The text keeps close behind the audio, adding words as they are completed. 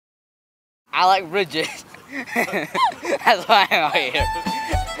I like bridges. That's why I'm out here.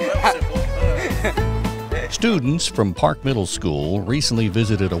 Students from Park Middle School recently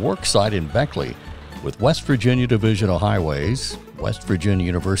visited a work site in Beckley with West Virginia Division of Highways, West Virginia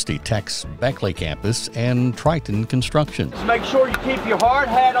University Tech's Beckley campus, and Triton Construction. Just make sure you keep your hard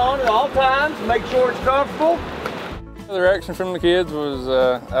hat on at all times. Make sure it's comfortable. The reaction from the kids was,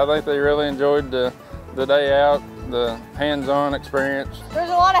 I think they really enjoyed the day out, the hands-on experience. There's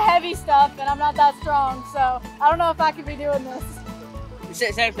a lot of heavy stuff and I'm not that strong, so I don't know if I could be doing this.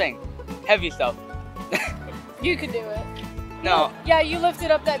 Same thing, heavy stuff. You could do it. No. Yeah, you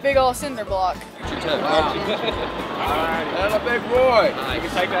lifted up that big old cinder block. Wow. That's a big boy. You can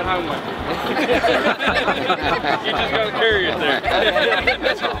take that home with you. You just gotta carry it there.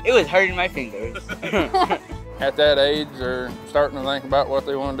 It was hurting my fingers. At that age, they're starting to think about what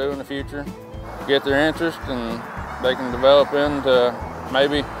they want to do in the future, get their interest, and they can develop into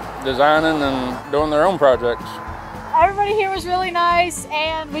maybe designing and doing their own projects. Everybody here was really nice,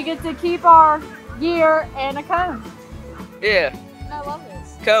 and we get to keep our gear and a cone. Yeah. And I love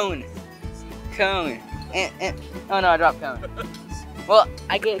this. Cone. Oh no, I dropped cone. Well,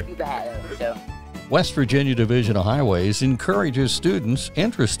 I get to keep the hat though, so. West Virginia Division of Highways encourages students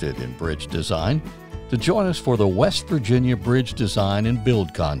interested in bridge design to join us for the West Virginia Bridge Design and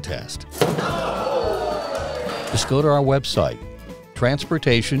Build Contest. Just go to our website,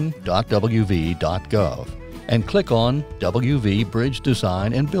 transportation.wv.gov, and click on WV Bridge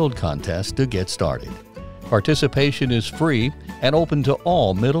Design and Build Contest to get started. Participation is free and open to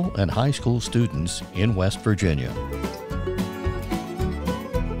all middle and high school students in West Virginia.